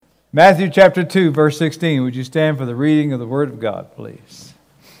Matthew chapter 2, verse 16. Would you stand for the reading of the Word of God, please?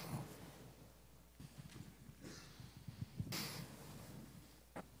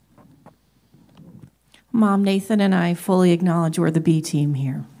 Mom, Nathan, and I fully acknowledge we're the B team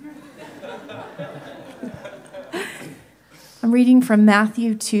here. I'm reading from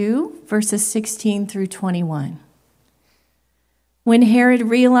Matthew 2, verses 16 through 21. When Herod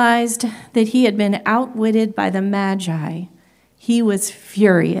realized that he had been outwitted by the Magi, he was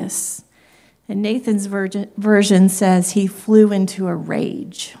furious. And Nathan's version says he flew into a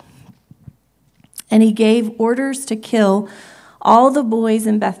rage. And he gave orders to kill all the boys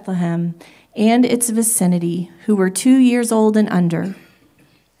in Bethlehem and its vicinity who were 2 years old and under,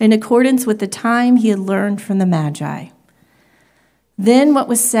 in accordance with the time he had learned from the Magi. Then what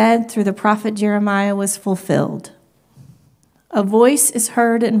was said through the prophet Jeremiah was fulfilled. A voice is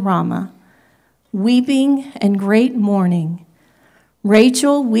heard in Ramah, weeping and great mourning,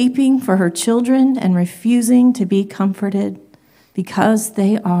 Rachel weeping for her children and refusing to be comforted because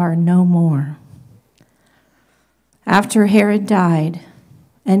they are no more. After Herod died,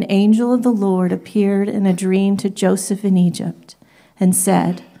 an angel of the Lord appeared in a dream to Joseph in Egypt and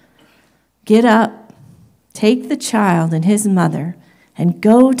said, "Get up, take the child and his mother, and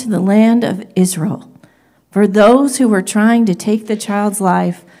go to the land of Israel, for those who were trying to take the child's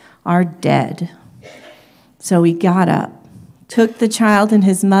life are dead." So he got up, took the child and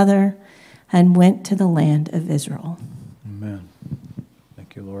his mother, and went to the land of Israel. Amen.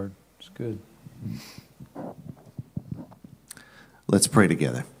 Thank you, Lord. It's good. Let's pray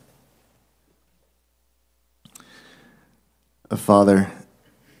together. Father,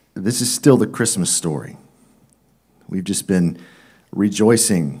 this is still the Christmas story. We've just been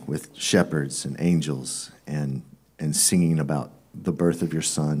rejoicing with shepherds and angels and singing about the birth of your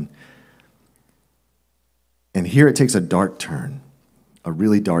Son. And here it takes a dark turn, a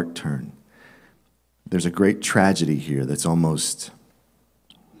really dark turn. There's a great tragedy here that's almost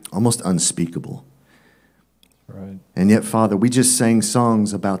unspeakable. Right. And yet, Father, we just sang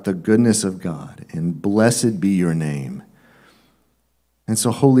songs about the goodness of God and blessed be your name. And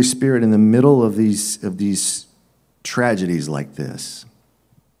so, Holy Spirit, in the middle of these tragedies like this,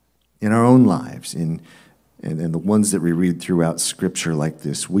 in our own lives, and the ones that we read throughout Scripture like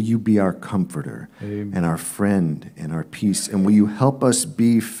this, will you be our comforter Amen. And our friend and our peace? And will you help us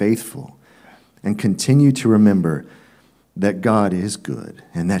be faithful and continue to remember that God is good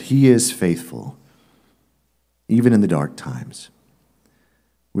and that he is faithful, even in the dark times.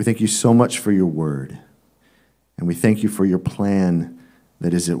 We thank you so much for your word, and we thank you for your plan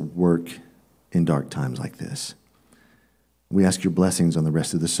that is at work in dark times like this. We ask your blessings on the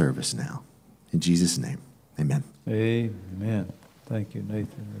rest of the service now. In Jesus' name, amen. Amen. Thank you,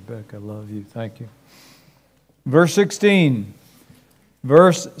 Nathan. Rebecca, I love you. Thank you. Verse 16.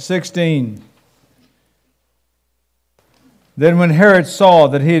 Verse 16. Then when Herod saw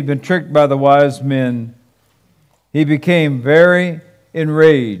that he had been tricked by the wise men, he became very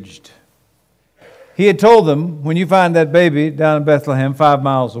enraged. He had told them, when you find that baby down in Bethlehem, 5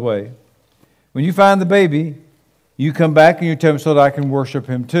 miles away, when you find the baby, you come back and you tell me so that I can worship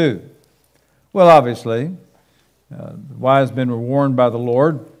him too. Well, obviously, the wise men were warned by the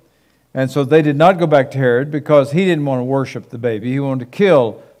Lord, and so they did not go back to Herod because he didn't want to worship the baby. He wanted to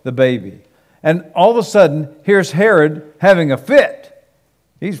kill the baby. And all of a sudden, here's Herod having a fit.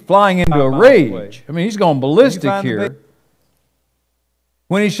 He's flying into a rage. I mean, he's going ballistic here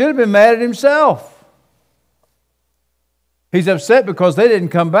when he should have been mad at himself. He's upset because they didn't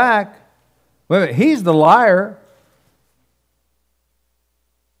come back. Wait a minute, he's the liar.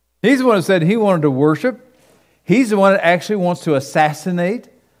 He's the one who said he wanted to worship. He's the one that actually wants to assassinate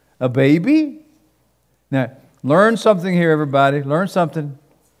a baby. Now, learn something here, everybody. Learn something.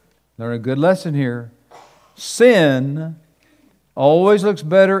 Learn a good lesson here. Sin always looks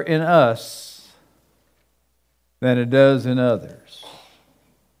better in us than it does in others.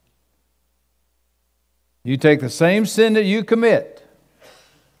 You take the same sin that you commit.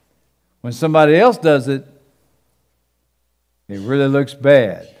 When somebody else does it, it really looks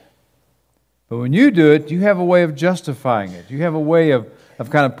bad. But when you do it, you have a way of justifying it. You have a way of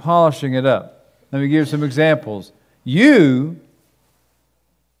kind of polishing it up. Let me give you some examples. You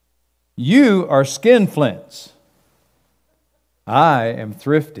are skinflints. I am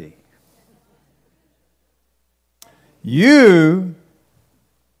thrifty. You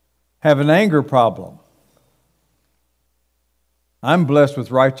have an anger problem. I'm blessed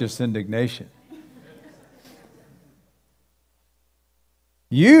with righteous indignation.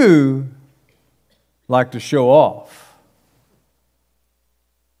 You like to show off.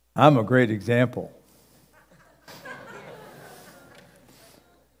 I'm a great example.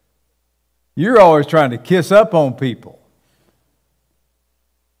 You're always trying to kiss up on people.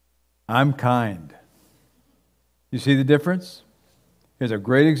 I'm kind. You see the difference? Here's a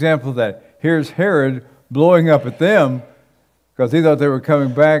great example of that. Here's Herod blowing up at them because he thought they were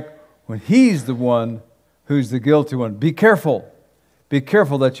coming back when he's the one who's the guilty one. Be careful. Be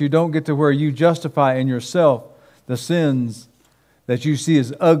careful that you don't get to where you justify in yourself the sins that you see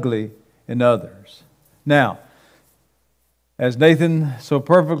as ugly in others. Now, as Nathan so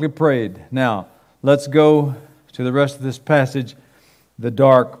perfectly prayed, now let's go to the rest of this passage, the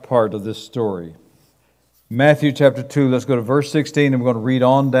dark part of this story. Matthew chapter 2, let's go to verse 16, and we're going to read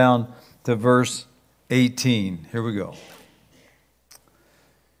on down to verse 18. Here we go.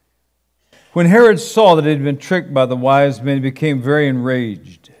 When Herod saw that he had been tricked by the wise men, he became very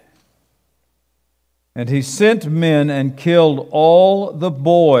enraged. And he sent men and killed all the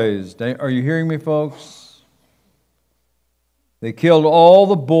boys. Are you hearing me, folks? They killed all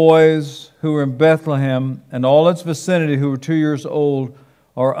the boys who were in Bethlehem and all its vicinity who were 2 years old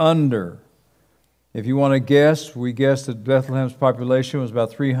or under. If you want to guess, we guessed that Bethlehem's population was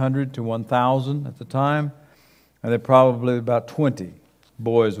about 300 to 1,000 at the time, and that probably about 20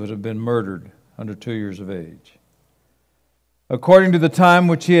 boys would have been murdered under 2 years of age, according to the time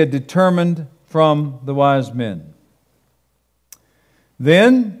which he had determined from the wise men.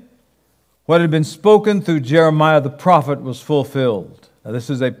 Then, what had been spoken through Jeremiah the prophet was fulfilled. Now, this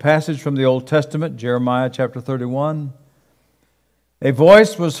is a passage from the Old Testament, Jeremiah chapter 31. A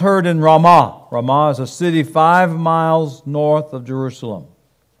voice was heard in Ramah. Ramah is a city 5 miles north of Jerusalem.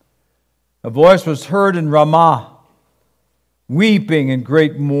 A voice was heard in Ramah, weeping in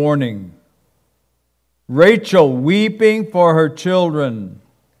great mourning. Rachel weeping for her children.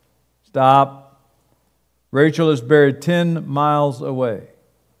 Stop. Rachel is buried 10 miles away.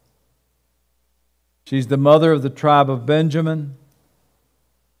 She's the mother of the tribe of Benjamin.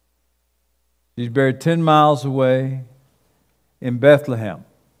 She's buried 10 miles away in Bethlehem.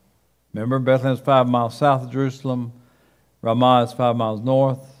 Remember, Bethlehem is 5 miles south of Jerusalem. Ramah is 5 miles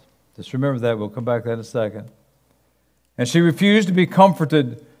north. Just remember that. We'll come back to that in a second. And she refused to be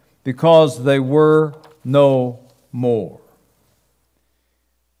comforted because they were no more.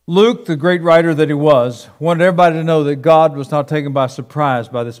 Luke, the great writer that he was, wanted everybody to know that God was not taken by surprise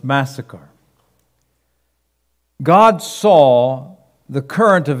by this massacre. God saw the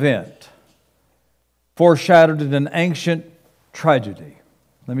current event foreshadowed in an ancient tragedy.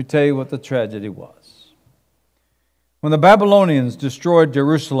 Let me tell you what the tragedy was. When the Babylonians destroyed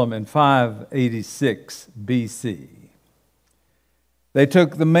Jerusalem in 586 BC, they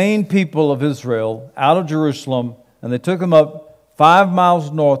took the main people of Israel out of Jerusalem and they took them up 5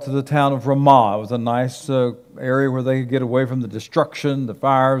 miles north to the town of Ramah. It was a nice area where they could get away from the destruction, the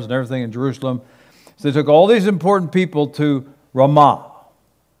fires, and everything in Jerusalem. So they took all these important people to Ramah.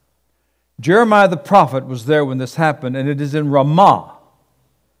 Jeremiah the prophet was there when this happened, and it is in Ramah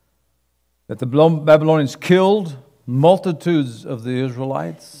that the Babylonians killed multitudes of the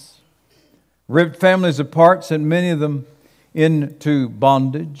Israelites, ripped families apart, sent many of them into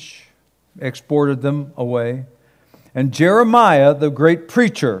bondage, exported them away. And Jeremiah, the great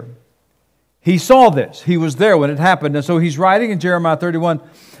preacher, he saw this. He was there when it happened. And so he's writing in Jeremiah 31,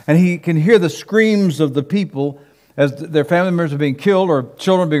 and he can hear the screams of the people as their family members are being killed or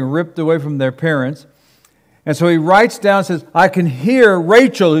children being ripped away from their parents. And so he writes down and says, I can hear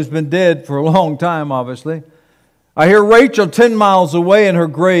Rachel, who's been dead for a long time, obviously. I hear Rachel 10 miles away in her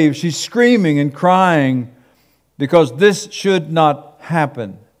grave. She's screaming and crying because this should not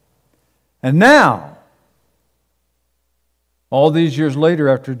happen. And now, all these years later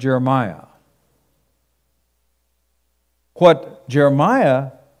after Jeremiah, what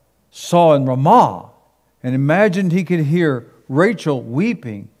Jeremiah saw in Ramah and imagined he could hear Rachel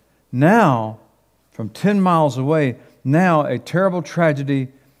weeping, now, from 10 miles away, now a terrible tragedy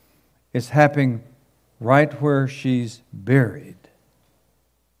is happening right where she's buried,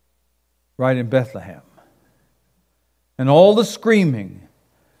 right in Bethlehem. And all the screaming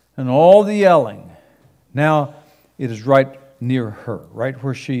and all the yelling, now it is right near her, right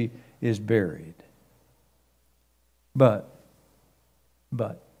where she is buried. But,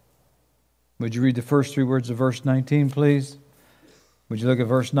 would you read the first 3 words of verse 19, please? Would you look at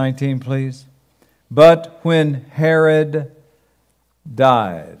verse 19, please? But when Herod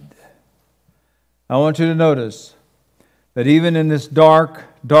died. I want you to notice that even in this dark,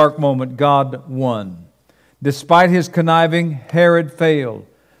 dark moment, God won. Despite his conniving, Herod failed.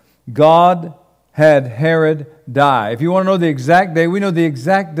 God had Herod die. If you want to know the exact day, we know the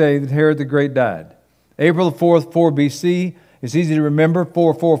exact day that Herod the Great died. April 4th, 4 BC. It's easy to remember,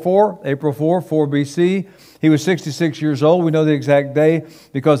 444, April 4, 4 BC. He was 66 years old. We know the exact day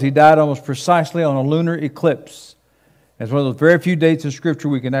because he died almost precisely on a lunar eclipse. It's one of those very few dates in Scripture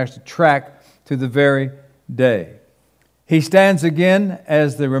we can actually track to the very day. He stands again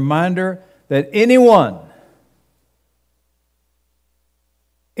as the reminder that anyone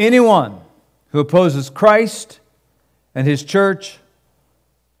who opposes Christ and His church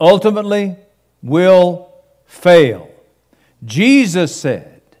ultimately will fail. Jesus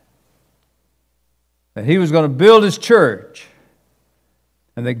said that He was going to build His church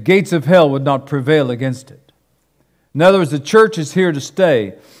and the gates of hell would not prevail against it. In other words, the church is here to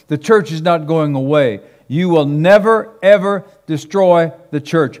stay. The church is not going away. You will never, ever destroy the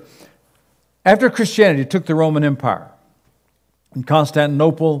church. After Christianity took the Roman Empire, in Constantine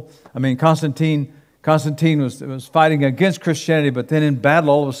was fighting against Christianity, but then in battle,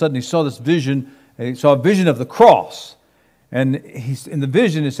 all of a sudden he saw this vision. He saw a vision of the cross. And in the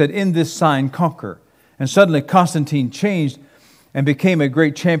vision it said, "In this sign conquer." And suddenly Constantine changed and became a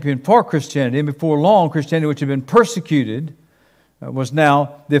great champion for Christianity. And before long, Christianity, which had been persecuted, was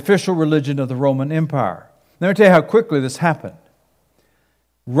now the official religion of the Roman Empire. Let me tell you how quickly this happened.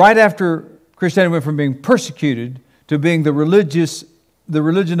 Right after Christianity went from being persecuted to being the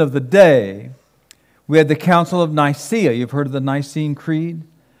religion of the day, we had the Council of Nicaea. You've heard of the Nicene Creed,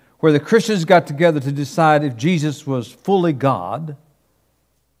 where the Christians got together to decide if Jesus was fully God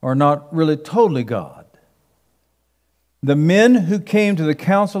or not really totally God. The men who came to the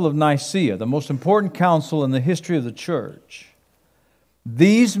Council of Nicaea, the most important council in the history of the church,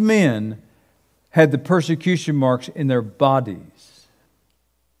 these men had the persecution marks in their bodies.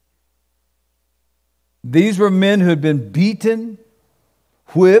 These were men who had been beaten,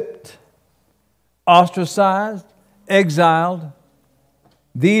 whipped, ostracized, exiled.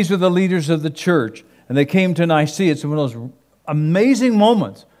 These were the leaders of the church, and they came to Nicaea. It's one of those amazing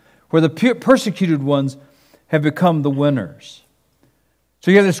moments where the persecuted ones have become the winners.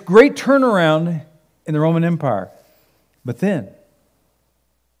 So you have this great turnaround in the Roman Empire. But then,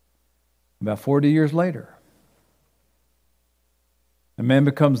 about 40 years later, a man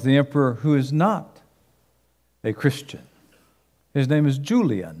becomes the emperor who is not a Christian. His name is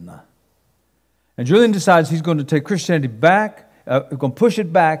Julian. And Julian decides he's going to take Christianity back, going to push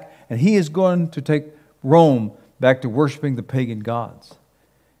it back, and he is going to take Rome back to worshiping the pagan gods.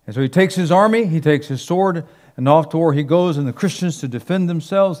 And so he takes his army, he takes his sword, and off to war he goes, and the Christians, to defend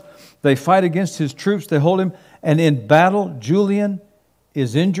themselves, they fight against his troops, they hold him, and in battle, Julian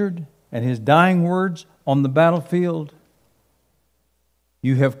is injured, and his dying words on the battlefield,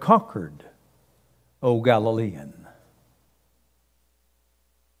 "You have conquered, O Galilean."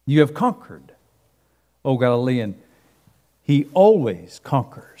 You have conquered, O Galilean. He always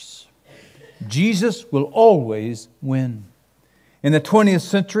conquers. Jesus will always win. In the 20th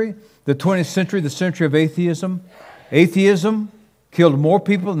century, the century of atheism, atheism killed more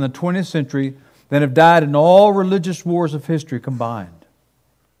people in the 20th century than have died in all religious wars of history combined.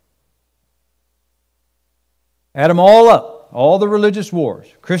 Add them all up, all the religious wars,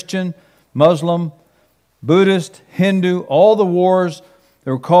 Christian, Muslim, Buddhist, Hindu, all the wars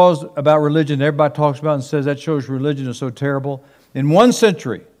that were caused about religion, everybody talks about and says that shows religion is so terrible. In one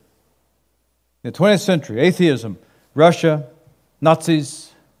century, the 20th century, atheism, Russia,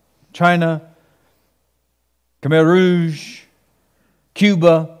 Nazis, China, Khmer Rouge,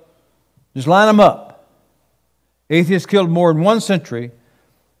 Cuba, just line them up. Atheists killed more in one century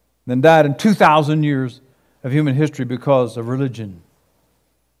than died in 2,000 years of human history because of religion.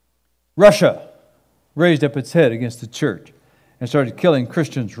 Russia raised up its head against the church and started killing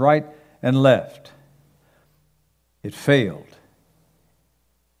Christians right and left. It failed.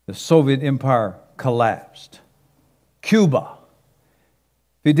 The Soviet Empire collapsed. Cuba,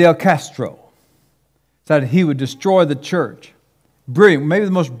 Fidel Castro decided he would destroy the church. Brilliant, maybe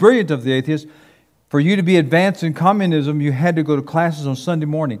the most brilliant of the atheists. For you to be advanced in communism, you had to go to classes on Sunday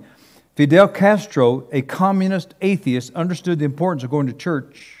morning. Fidel Castro, a communist atheist, understood the importance of going to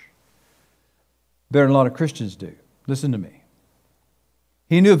church better than a lot of Christians do. Listen to me.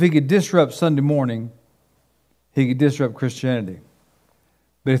 He knew if he could disrupt Sunday morning, he could disrupt Christianity.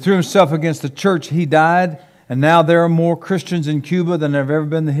 But he threw himself against the church. He died, and now there are more Christians in Cuba than there have ever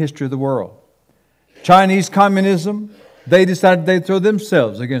been in the history of the world. Chinese communism, they decided they'd throw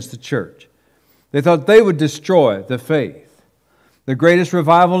themselves against the church. They thought they would destroy the faith. The greatest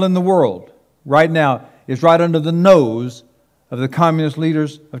revival in the world right now is right under the nose of the communist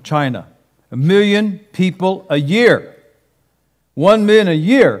leaders of China. 1 million people a year, 1 million a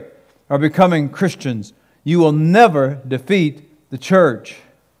year are becoming Christians. You will never defeat the church.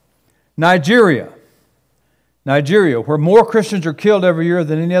 Nigeria, where more Christians are killed every year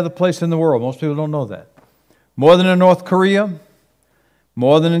than any other place in the world. Most people don't know that. More than in North Korea,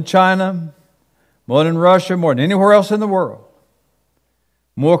 more than in China, more than in Russia, more than anywhere else in the world.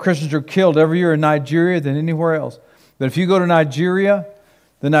 More Christians are killed every year in Nigeria than anywhere else. But if you go to Nigeria,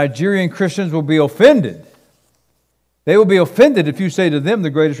 the Nigerian Christians will be offended. They will be offended if you say to them the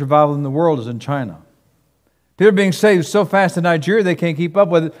greatest revival in the world is in China. People are being saved so fast in Nigeria they can't keep up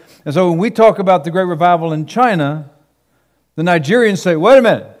with it. And so when we talk about the great revival in China, the Nigerians say, wait a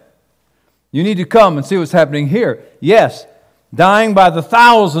minute, you need to come and see what's happening here. Yes, dying by the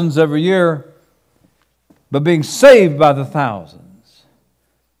thousands every year, but being saved by the thousands.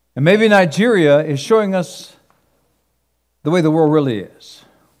 And maybe Nigeria is showing us the way the world really is.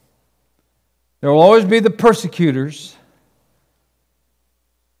 There will always be the persecutors,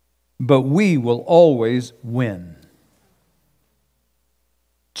 but we will always win.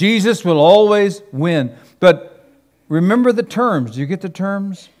 Jesus will always win. But remember the terms. Do you get the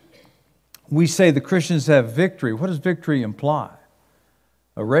terms? We say the Christians have victory. What does victory imply?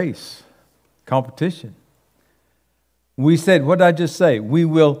 A race, competition. We said, what did I just say? We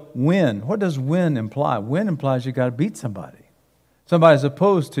will win. What does win imply? Win implies you got to beat somebody. Somebody's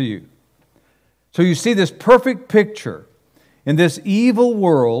opposed to you. So you see this perfect picture. In this evil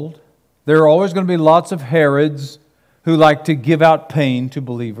world, there are always going to be lots of Herods who like to give out pain to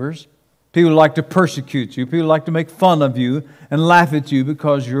believers. People who like to persecute you. People who like to make fun of you and laugh at you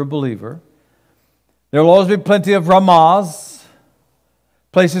because you're a believer. There will always be plenty of Ramahs,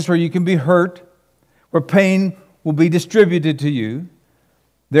 places where you can be hurt, where pain will be distributed to you.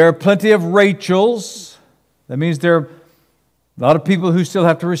 There are plenty of Rachels. That means there are a lot of people who still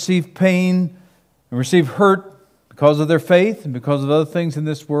have to receive pain and receive hurt because of their faith and because of other things in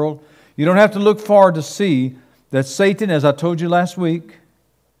this world. You don't have to look far to see that Satan, as I told you last week,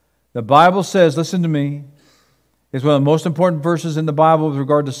 the Bible says, listen to me, it's one of the most important verses in the Bible with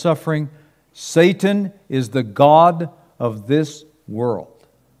regard to suffering. Satan is the god of this world.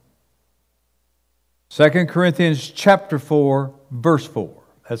 2 Corinthians chapter 4, verse 4.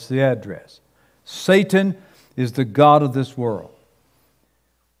 That's the address. Satan is the god of this world.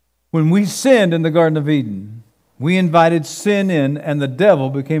 When we sinned in the Garden of Eden, we invited sin in, and the devil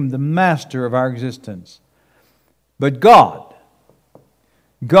became the master of our existence. But God,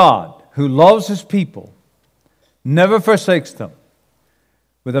 who loves His people, never forsakes them.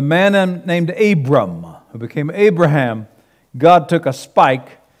 With a man named Abram, who became Abraham, God took a spike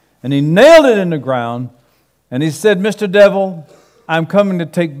and He nailed it in the ground, and He said, Mr. Devil, I'm coming to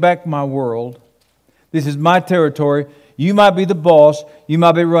take back my world. This is my territory. You might be the boss, you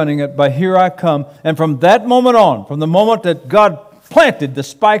might be running it, but here I come. And from that moment on, from the moment that God planted the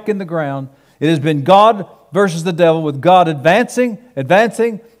spike in the ground, it has been God versus the devil, with God advancing,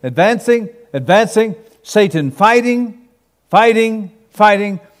 Satan fighting.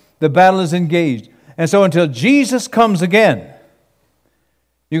 The battle is engaged. And so until Jesus comes again,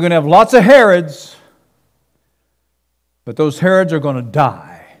 you're going to have lots of Herods, but those Herods are going to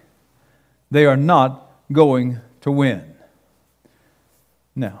die. They are not going to win.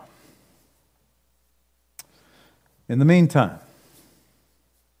 Now, in the meantime,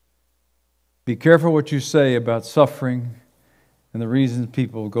 be careful what you say about suffering and the reasons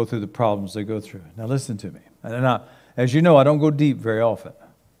people go through the problems they go through. Now listen to me. Now, as you know, I don't go deep very often.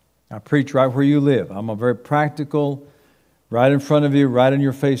 I preach right where you live. I'm a very practical, right in front of you, right in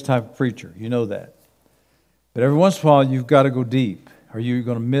your face type of preacher. You know that. But every once in a while, you've got to go deep, or you're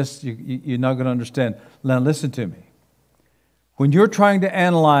going to miss, you're not going to understand. Now listen to me. When you're trying to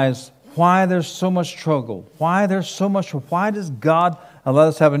analyze why there's so much struggle, why does God allow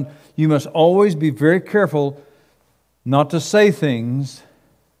this to happen, you must always be very careful not to say things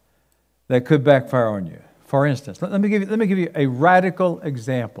that could backfire on you. For instance, let me give you a radical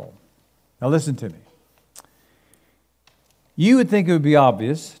example. Now listen to me. You would think it would be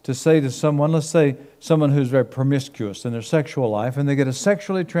obvious to say to someone, let's say someone who's very promiscuous in their sexual life, and they get a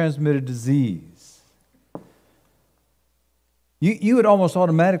sexually transmitted disease. You would almost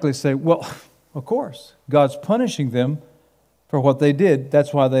automatically say, well, of course, God's punishing them for what they did.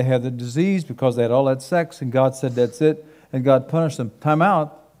 That's why they had the disease, because they had all that sex, and God said that's it, and God punished them. Time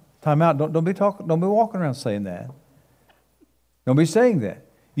out. Don't be walking around saying that. Don't be saying that.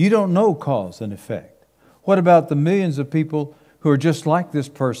 You don't know cause and effect. What about the millions of people who are just like this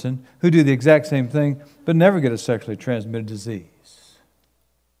person, who do the exact same thing, but never get a sexually transmitted disease?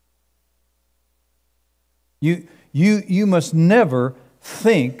 You must never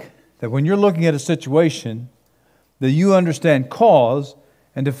think that when you're looking at a situation that you understand cause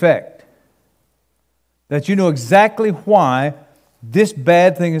and effect. That you know exactly why this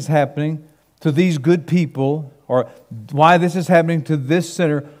bad thing is happening to these good people, or why this is happening to this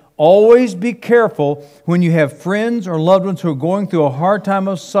sinner. Always be careful when you have friends or loved ones who are going through a hard time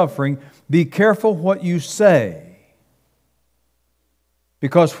of suffering. Be careful what you say.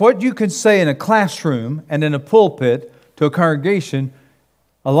 Because what you can say in a classroom and in a pulpit to a congregation,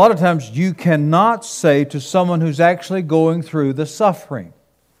 a lot of times you cannot say to someone who's actually going through the suffering.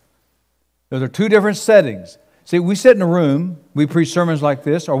 Those are two different settings. See, we sit in a room, we preach sermons like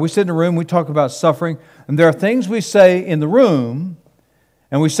this, or we sit in a room, we talk about suffering, and there are things we say in the room,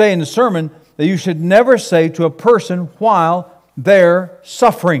 and we say in the sermon, that you should never say to a person while they're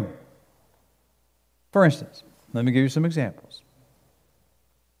suffering. For instance, let me give you some examples.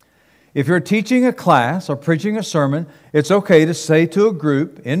 If you're teaching a class or preaching a sermon, it's okay to say to a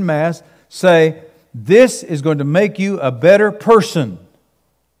group in mass, say, this is going to make you a better person.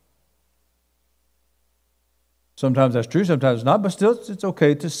 Sometimes that's true, sometimes it's not, but still it's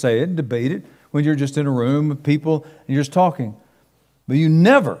okay to say it and debate it when you're just in a room with people and you're just talking. But you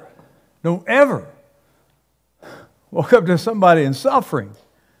never, don't ever walk up to somebody in suffering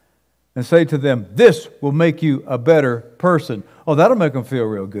and say to them, this will make you a better person. Oh, that'll make them feel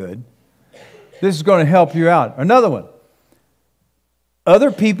real good. This is going to help you out. Another one.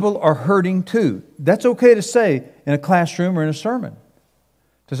 Other people are hurting too. That's okay to say in a classroom or in a sermon.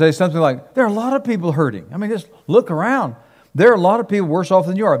 To say something like, there are a lot of people hurting. I mean, just look around. There are a lot of people worse off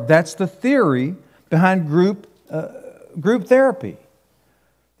than you are. That's the theory behind group therapy.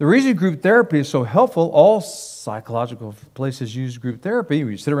 The reason group therapy is so helpful, all psychological places use group therapy.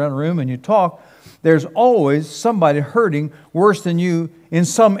 You sit around a room and you talk. There's always somebody hurting worse than you in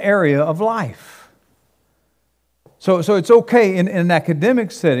some area of life. So it's okay in an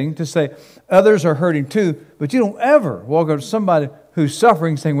academic setting to say others are hurting too, but you don't ever walk up to somebody who's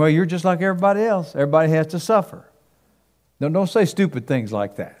suffering saying, well, you're just like everybody else. Everybody has to suffer. Don't say stupid things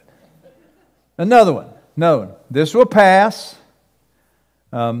like that. Another one. This will pass.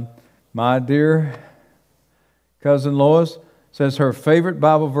 My dear cousin Lois says her favorite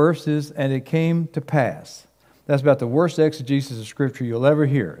Bible verse is, and it came to pass. That's about the worst exegesis of Scripture you'll ever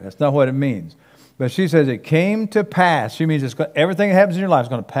hear. That's not what it means. But she says it came to pass. She means everything that happens in your life is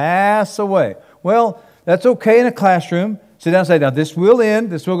going to pass away. Well, that's okay in a classroom. Sit down and say, now this will end,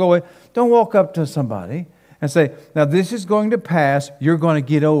 this will go away. Don't walk up to somebody and say, now this is going to pass, you're going to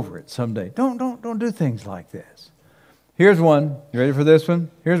get over it someday. Don't do things like this. Here's one. You ready for this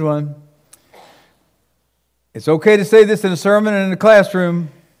one? Here's one. It's okay to say this in a sermon and in a classroom.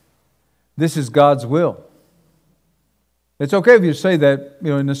 This is God's will. It's okay if you say that,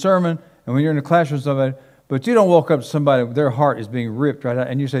 in the sermon and when you're in the classroom with somebody, but you don't walk up to somebody, their heart is being ripped right out,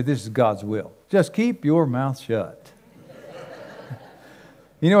 and you say, this is God's will. Just keep your mouth shut.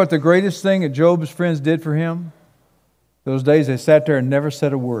 You know what the greatest thing that Job's friends did for him? Those days they sat there and never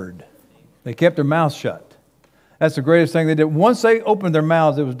said a word. They kept their mouths shut. That's the greatest thing they did. Once they opened their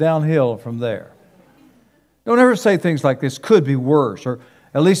mouths, it was downhill from there. Don't ever say things like this could be worse, or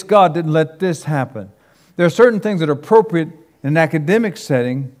at least God didn't let this happen. There are certain things that are appropriate in an academic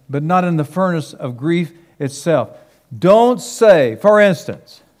setting, but not in the furnace of grief itself. Don't say, for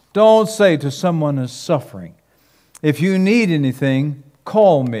instance, don't say to someone who's suffering, if you need anything,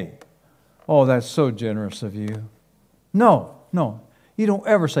 call me. Oh, that's so generous of you. No. You don't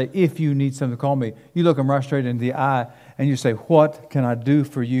ever say, if you need something, call me. You look them right straight in the eye and you say, what can I do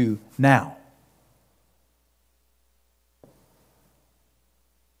for you now?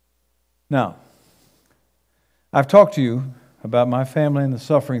 Now, I've talked to you about my family and the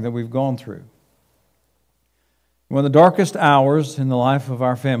suffering that we've gone through. One of the darkest hours in the life of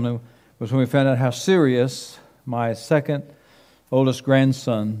our family was when we found out how serious my second oldest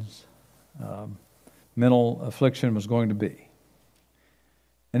grandson's mental affliction was going to be.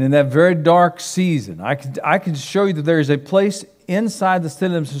 And in that very dark season, I can show you that there is a place inside the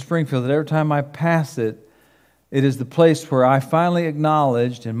city limits of Springfield that every time I pass it, it is the place where I finally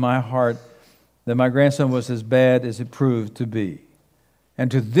acknowledged in my heart that my grandson was as bad as it proved to be.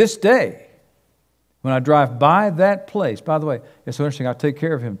 And to this day, when I drive by that place, by the way, it's so interesting, I take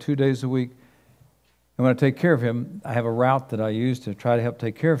care of him 2 days a week. And when I take care of him, I have a route that I use to try to help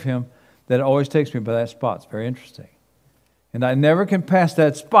take care of him that always takes me by that spot. It's very interesting. And I never can pass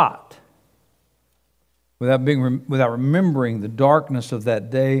that spot without remembering the darkness of that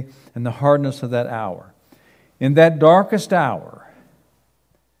day and the hardness of that hour. In that darkest hour,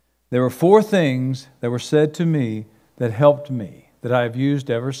 there were 4 things that were said to me that helped me, that I have used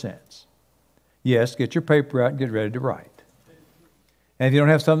ever since. Yes, get your paper out and get ready to write. And if you don't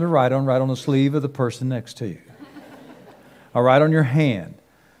have something to write on the sleeve of the person next to you. Or write on your hand.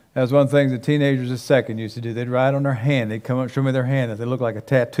 That was one of the things the teenagers at second used to do. They'd write on their hand. They'd come up and show me their hand that they look like a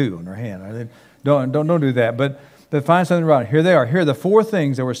tattoo on their hand. Don't do that. But but find something right. Here they are. Here are the 4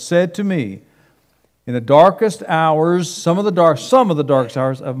 things that were said to me in the darkest hours, some of the darkest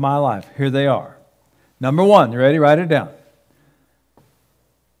hours of my life. Here they are. Number 1, you ready? Write it down.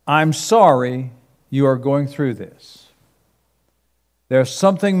 I'm sorry you are going through this. There's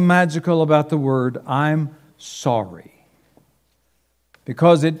something magical about the word I'm sorry,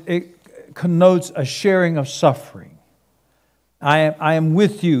 because it connotes a sharing of suffering. I am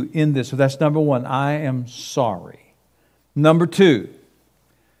with you in this. So that's number 1. I am sorry. Number 2,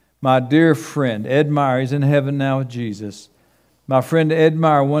 my dear friend Ed Meyer, he's in heaven now with Jesus. My friend Ed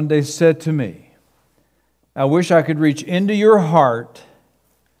Meyer one day said to me, I wish I could reach into your heart,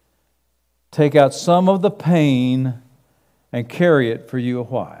 take out some of the pain, and carry it for you a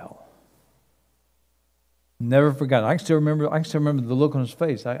while. Never forgotten. I can still remember the look on his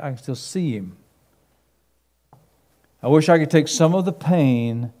face. I can still see him. I wish I could take some of the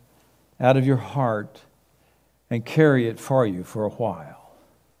pain out of your heart and carry it for you for a while.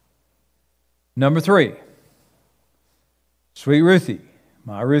 Number 3, sweet Ruthie,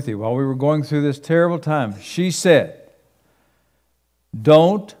 my Ruthie, while we were going through this terrible time, she said,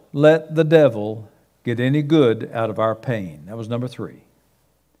 don't let the devil get any good out of our pain. That was number 3.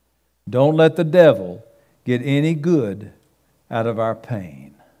 Don't let the devil get any good out of our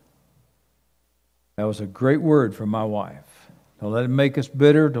pain. That was a great word from my wife. Don't let it make us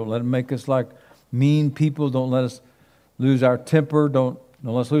bitter. Don't let it make us like mean people. Don't let us lose our temper. Don't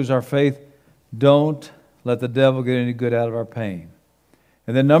let us lose our faith. Don't let the devil get any good out of our pain.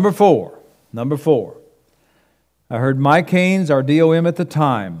 And then number 4. I heard Mike Haynes, our DOM at the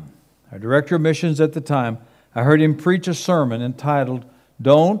time, our director of missions at the time, I heard him preach a sermon entitled,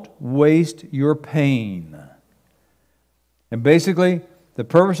 Don't Waste Your Pain. And basically, the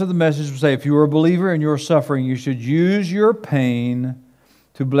purpose of the message was to say, if you are a believer and you're suffering, you should use your pain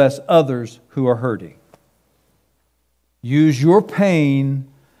to bless others who are hurting. Use your pain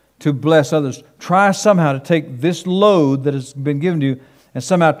to bless others. Try somehow to take this load that has been given to you and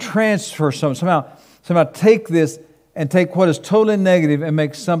somehow transfer somehow take this and take what is totally negative and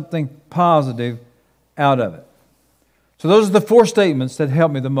make something positive out of it. So those are the 4 statements that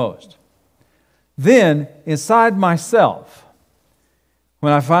helped me the most. Then, inside myself,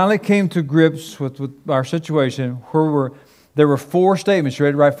 when I finally came to grips with our situation, there were 4 statements. You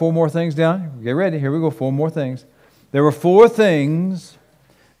ready to write 4 more things down? Get ready. Here we go. 4 more things. There were 4 things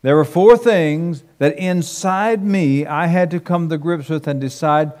that inside me I had to come to grips with and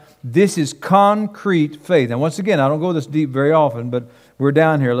decide this is concrete faith. And once again, I don't go this deep very often, but we're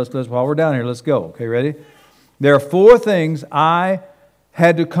down here. While we're down here, let's go. Okay, ready? There are 4 things I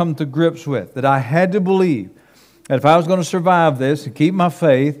had to come to grips with, that I had to believe. That if I was going to survive this and keep my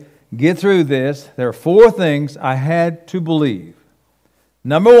faith, get through this, there are 4 things I had to believe.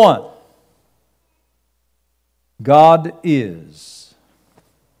 Number 1, God is.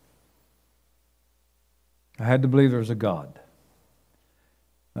 I had to believe there was a God.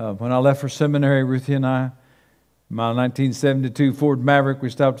 When I left for seminary, Ruthie and I, my 1972 Ford Maverick, we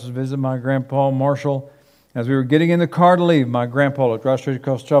stopped to visit my grandpa, Marshall. As we were getting in the car to leave, my grandpa looked right straight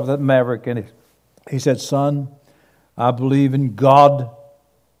across the top of that Maverick, and he said, son, I believe in God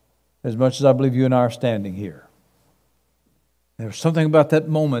as much as I believe you and I are standing here. There was something about that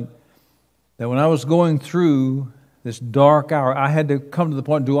moment that when I was going through this dark hour, I had to come to the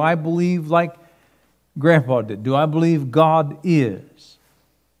point, do I believe like Grandpa did? Do I believe God is?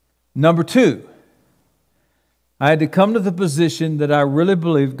 Number 2, I had to come to the position that I really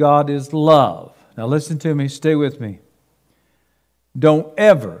believe God is love. Now listen to me, stay with me. Don't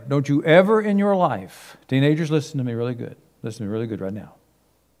you ever in your life, teenagers, listen to me really good. Listen to me really good right now.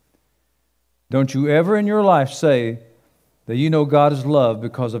 Don't you ever in your life say that you know God is love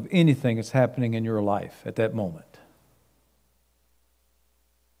because of anything that's happening in your life at that moment.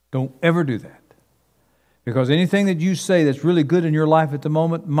 Don't ever do that. Because anything that you say that's really good in your life at the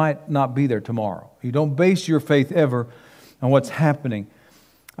moment might not be there tomorrow. You don't base your faith ever on what's happening.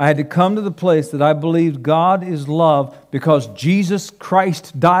 I had to come to the place that I believed God is love because Jesus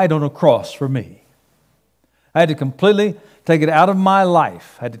Christ died on a cross for me. I had to completely take it out of my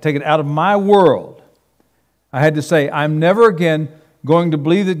life. I had to take it out of my world. I had to say, I'm never again going to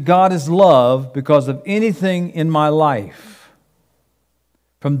believe that God is love because of anything in my life.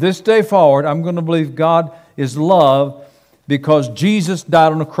 From this day forward, I'm going to believe God is love because Jesus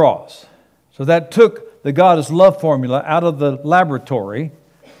died on the cross. So that took the God is love formula out of the laboratory.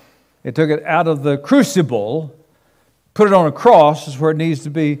 It took it out of the crucible, put it on a cross is where it needs to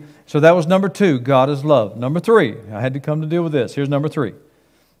be. So that was number 2, God is love. Number 3, I had to come to deal with this. Here's number 3.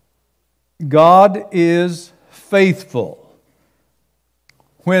 God is faithful.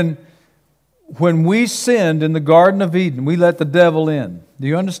 When when we sinned in the Garden of Eden, we let the devil in. Do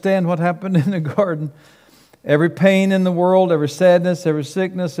you understand what happened in the garden? Every pain in the world, every sadness, every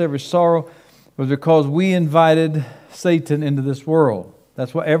sickness, every sorrow was because we invited Satan into this world.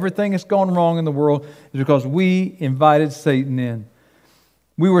 That's why everything that's gone wrong in the world is because we invited Satan in.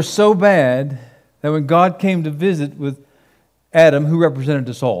 We were so bad that when God came to visit with Adam, who represented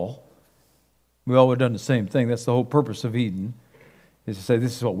us all, we all would have done the same thing. That's the whole purpose of Eden, is to say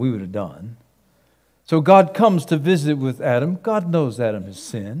this is what we would have done. So God comes to visit with Adam. God knows Adam has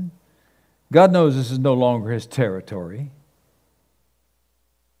sinned. God knows this is no longer his territory.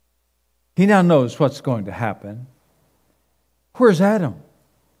 He now knows what's going to happen. Where's Adam?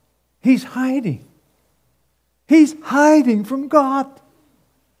 He's hiding. He's hiding from God.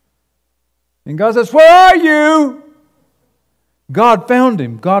 And God says, "Where are you?" God found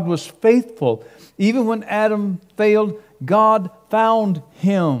him. God was faithful. Even when Adam failed, God found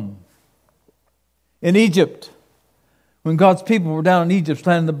him. In Egypt, when God's people were down in Egypt,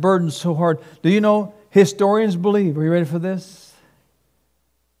 planning the burden so hard, do you know, historians believe, are you ready for this?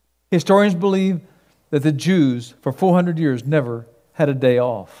 Historians believe that the Jews, for 400 years, never had a day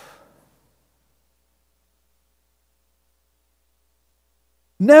off.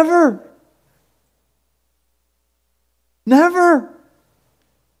 Never. Never.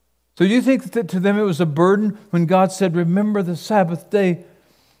 So you think that to them it was a burden when God said, "Remember the Sabbath day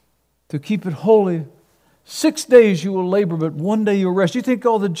to keep it holy. 6 days you will labor, but one day you'll rest." You think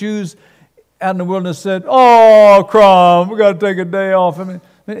all the Jews out in the wilderness said, "Oh, crumb, we got to take a day off." I mean,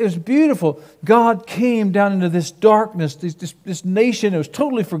 it was beautiful. God came down into this darkness, this nation that was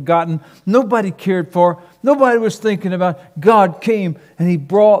totally forgotten. Nobody cared for. Nobody was thinking about. God came and He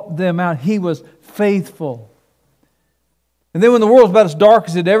brought them out. He was faithful. And then when the world was about as dark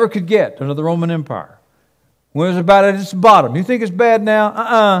as it ever could get under the Roman Empire, when it was about at its bottom, you think it's bad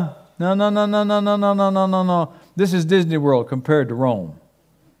now? No. This is Disney World compared to Rome.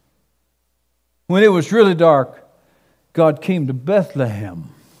 When it was really dark, God came to Bethlehem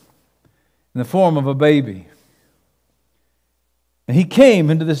in the form of a baby. And He came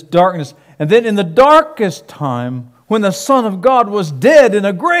into this darkness. And then in the darkest time, when the Son of God was dead in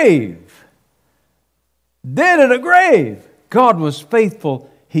a grave, God was faithful.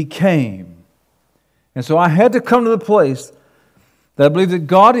 He came. And so I had to come to the place that I believe that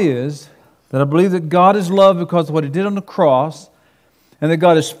God is, that I believe that God is love because of what He did on the cross, and that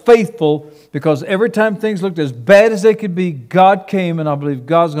God is faithful because every time things looked as bad as they could be, God came, and I believe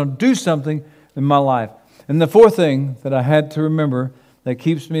God's going to do something in my life. And the fourth thing that I had to remember that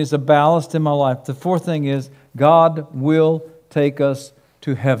keeps me as a ballast in my life, the fourth thing is God will take us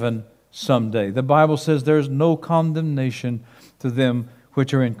to heaven someday. The Bible says there is no condemnation to them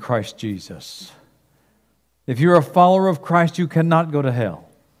which are in Christ Jesus. If you're a follower of Christ, you cannot go to hell.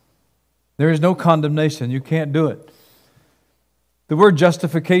 There is no condemnation. You can't do it. The word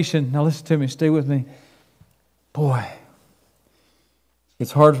justification, now listen to me, stay with me. Boy,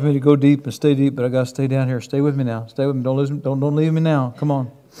 it's hard for me to go deep and stay deep, but I got to stay down here. Stay with me now. Stay with me. Don't leave me now. Come on.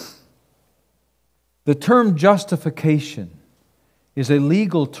 The term justification is a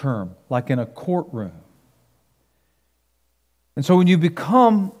legal term, like in a courtroom. And so when you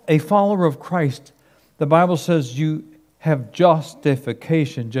become a follower of Christ, the Bible says you have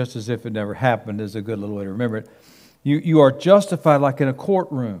justification just as if it never happened, is a good little way to remember it. You are justified like in a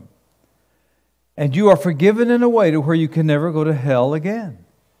courtroom. And you are forgiven in a way to where you can never go to hell again.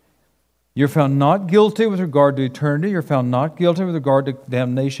 You're found not guilty with regard to eternity. You're found not guilty with regard to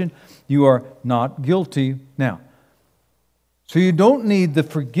damnation. You are not guilty now. So you don't need the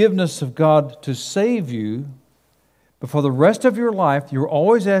forgiveness of God to save you. But for the rest of your life, you're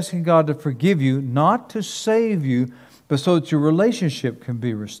always asking God to forgive you, not to save you, but so that your relationship can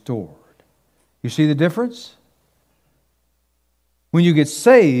be restored. You see the difference? When you get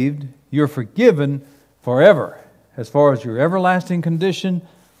saved, you're forgiven forever. As far as your everlasting condition,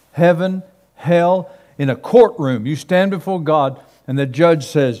 heaven, hell, in a courtroom, you stand before God and the judge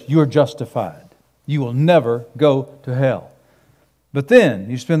says, you're justified. You will never go to hell. But then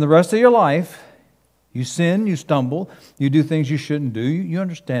you spend the rest of your life, you sin, you stumble, you do things you shouldn't do. You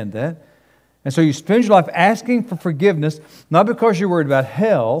understand that. And so you spend your life asking for forgiveness, not because you're worried about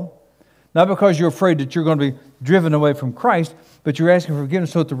hell, not because you're afraid that you're going to be driven away from Christ, but you're asking for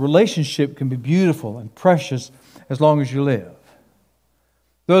forgiveness so that the relationship can be beautiful and precious as long as you live.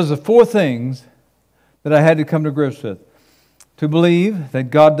 Those are the four things that I had to come to grips with. To believe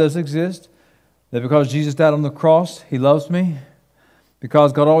that God does exist, that because Jesus died on the cross, He loves me.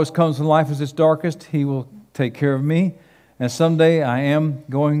 Because God always comes when life is its darkest, He will take care of me. And someday I am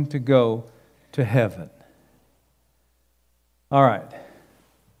going to go to heaven. All right.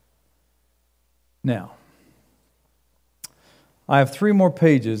 Now, I have 3 more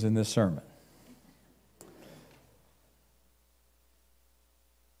pages in this sermon.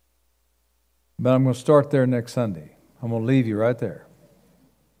 But I'm going to start there next Sunday. I'm going to leave you right there.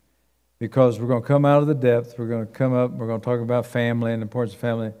 Because we're going to come out of the depth, we're going to come up, we're going to talk about family and the importance of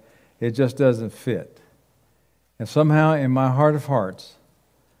family. It just doesn't fit. And somehow in my heart of hearts,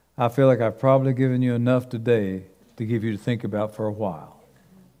 I feel like I've probably given you enough today to give you to think about for a while.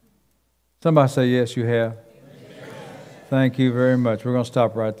 Somebody say, yes, you have. Yes. Thank you very much. We're going to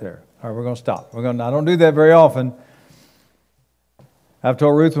stop right there. All right, we're going to stop. I don't do that very often. I've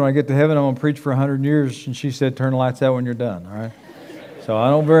told Ruth when I get to heaven, I'm going to preach for 100 years, and she said, turn the lights out when you're done, all right? So I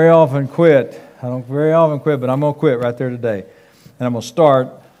don't very often quit. but I'm going to quit right there today. And I'm going to start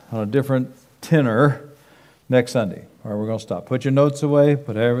on a different tenor next Sunday. All right, we're going to stop. Put your notes away.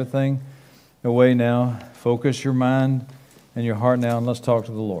 Put everything away now. Focus your mind and your heart now, and let's talk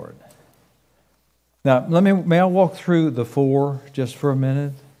to the Lord. Now, may I walk through the 4 just for a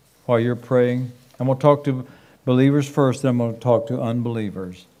minute while you're praying? I'm going to talk to believers first, then I'm going to talk to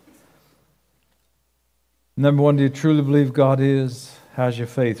unbelievers. Number 1, do you truly believe God is? How's your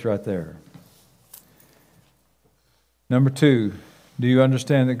faith right there? Number 2, do you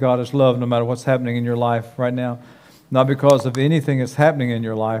understand that God is love no matter what's happening in your life right now? Not because of anything that's happening in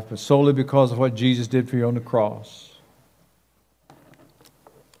your life, but solely because of what Jesus did for you on the cross.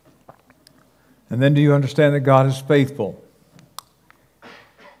 And then do you understand that God is faithful?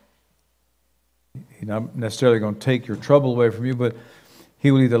 He's not necessarily going to take your trouble away from you, but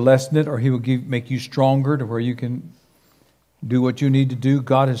He will either lessen it or He will make you stronger to where you can do what you need to do.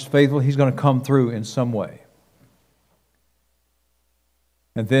 God is faithful. He's going to come through in some way.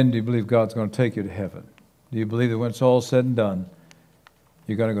 And then do you believe God's going to take you to heaven? Do you believe that when it's all said and done,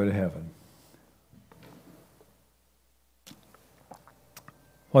 you're going to go to heaven?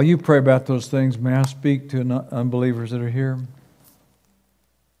 While you pray about those things, may I speak to unbelievers that are here?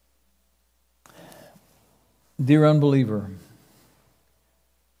 Dear unbeliever,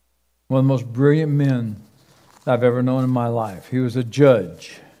 one of the most brilliant men I've ever known in my life. He was a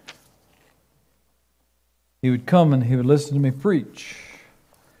judge. He would come and he would listen to me preach.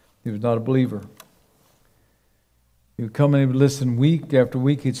 He was not a believer. He would come and he would listen week after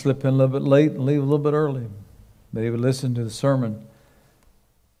week. He'd slip in a little bit late and leave a little bit early. But he would listen to the sermon.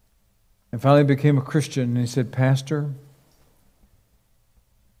 And finally became a Christian. And he said, Pastor,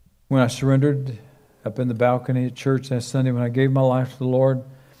 when I surrendered up in the balcony at church that Sunday, when I gave my life to the Lord,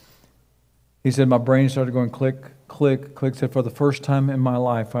 he said, my brain started going click, click, click. He said, for the first time in my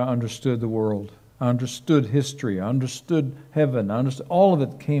life, I understood the world. I understood history. I understood heaven. I understood all of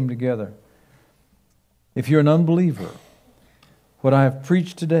it came together. If you're an unbeliever, what I have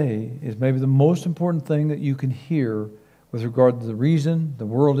preached today is maybe the most important thing that you can hear with regard to the reason the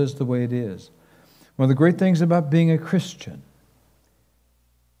world is the way it is. One of the great things about being a Christian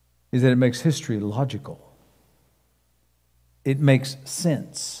is that it makes history logical. It makes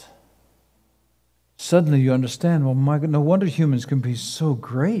sense. Suddenly you understand, well, my God, no wonder humans can be so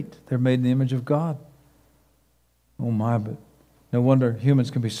great. They're made in the image of God. Oh my, but no wonder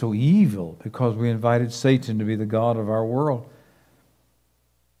humans can be so evil because we invited Satan to be the god of our world.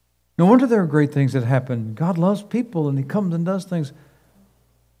 No wonder there are great things that happen. God loves people and He comes and does things.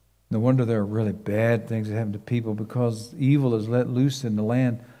 No wonder there are really bad things that happen to people because evil is let loose in the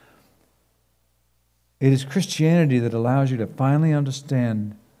land. It is Christianity that allows you to finally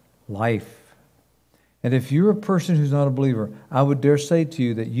understand life. And if you're a person who's not a believer, I would dare say to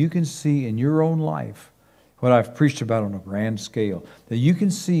you that you can see in your own life what I've preached about on a grand scale, that you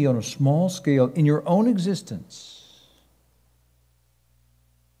can see on a small scale in your own existence.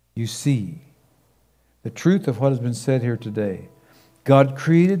 You see the truth of what has been said here today. God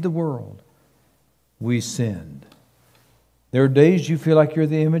created the world. We sinned. There are days you feel like you're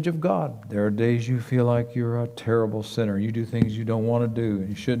the image of God. There are days you feel like you're a terrible sinner. You do things you don't want to do and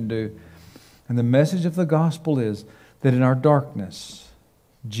you shouldn't do. And the message of the gospel is that in our darkness,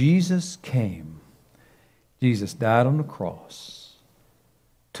 Jesus came. Jesus died on the cross,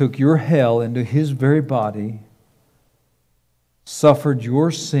 took your hell into His very body, suffered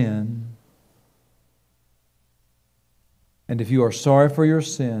your sin, and if you are sorry for your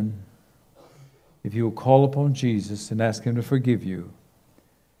sin, if you will call upon Jesus and ask Him to forgive you,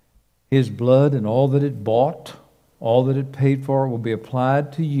 His blood and all that it bought, all that it paid for will be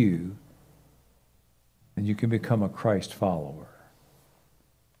applied to you, and you can become a Christ follower.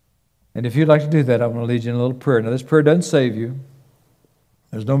 And if you'd like to do that, I'm going to lead you in a little prayer. Now, this prayer doesn't save you.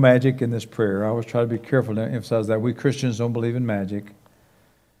 There's no magic in this prayer. I always try to be careful to emphasize that. We Christians don't believe in magic.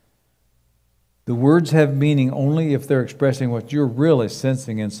 The words have meaning only if they're expressing what you're really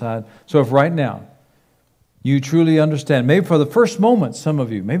sensing inside. So if right now you truly understand, maybe for the first moment, some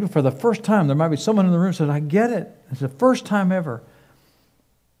of you, maybe for the first time, there might be someone in the room who says, I get it. It's the first time ever.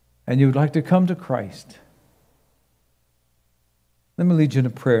 And you would like to come to Christ. Let me lead you in a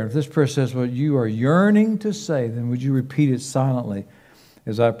prayer. If this prayer says what you are yearning to say, then would you repeat it silently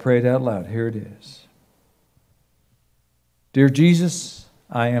as I pray it out loud? Here it is. Dear Jesus,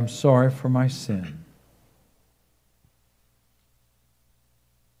 I am sorry for my sin.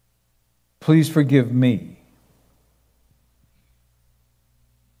 Please forgive me.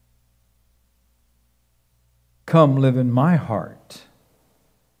 Come live in my heart.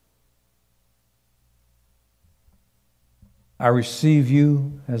 I receive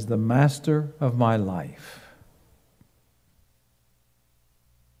you as the master of my life.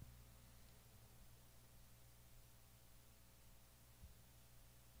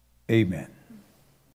 Amen.